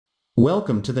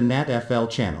Welcome to the NatFL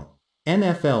channel.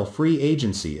 NFL free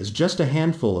agency is just a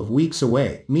handful of weeks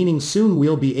away, meaning soon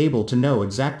we'll be able to know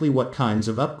exactly what kinds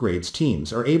of upgrades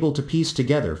teams are able to piece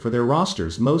together for their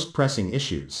roster's most pressing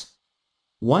issues.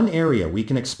 One area we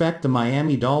can expect the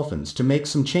Miami Dolphins to make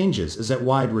some changes is at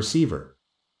wide receiver.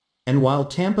 And while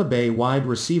Tampa Bay wide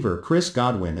receiver Chris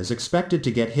Godwin is expected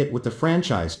to get hit with the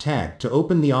franchise tag to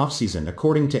open the offseason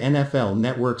according to NFL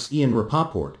Network's Ian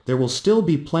Rapoport, there will still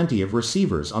be plenty of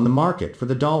receivers on the market for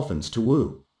the Dolphins to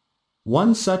woo.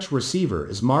 One such receiver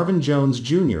is Marvin Jones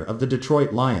Jr. of the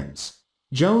Detroit Lions.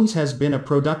 Jones has been a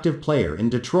productive player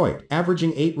in Detroit,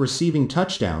 averaging 8 receiving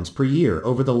touchdowns per year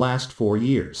over the last 4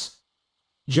 years.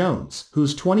 Jones,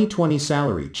 whose 2020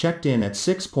 salary checked in at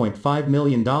 $6.5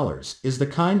 million, is the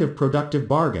kind of productive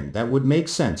bargain that would make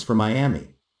sense for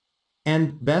Miami.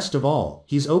 And, best of all,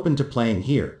 he's open to playing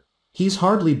here. He's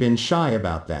hardly been shy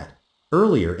about that.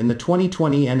 Earlier in the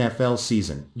 2020 NFL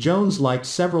season, Jones liked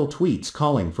several tweets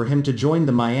calling for him to join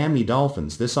the Miami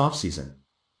Dolphins this offseason.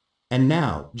 And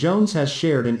now, Jones has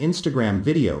shared an Instagram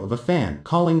video of a fan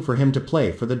calling for him to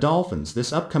play for the Dolphins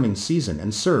this upcoming season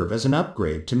and serve as an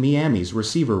upgrade to Miami's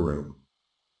receiver room.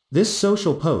 This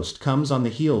social post comes on the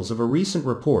heels of a recent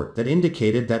report that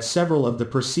indicated that several of the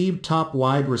perceived top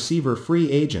wide receiver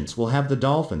free agents will have the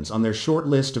Dolphins on their short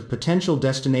list of potential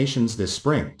destinations this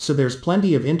spring, so there's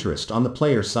plenty of interest on the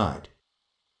player side.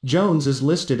 Jones is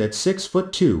listed at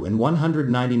 6'2" and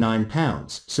 199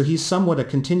 pounds, so he's somewhat a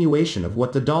continuation of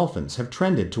what the Dolphins have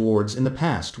trended towards in the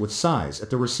past with size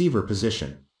at the receiver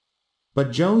position.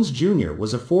 But Jones Jr.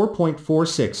 was a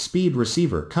 4.46 speed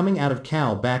receiver coming out of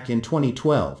Cal back in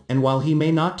 2012, and while he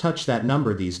may not touch that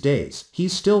number these days,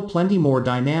 he's still plenty more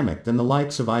dynamic than the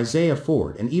likes of Isaiah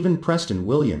Ford and even Preston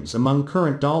Williams among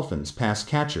current Dolphins pass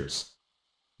catchers.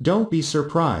 Don't be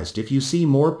surprised if you see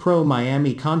more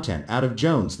pro-Miami content out of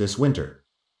Jones this winter.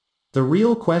 The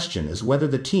real question is whether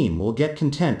the team will get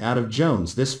content out of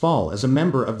Jones this fall as a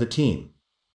member of the team.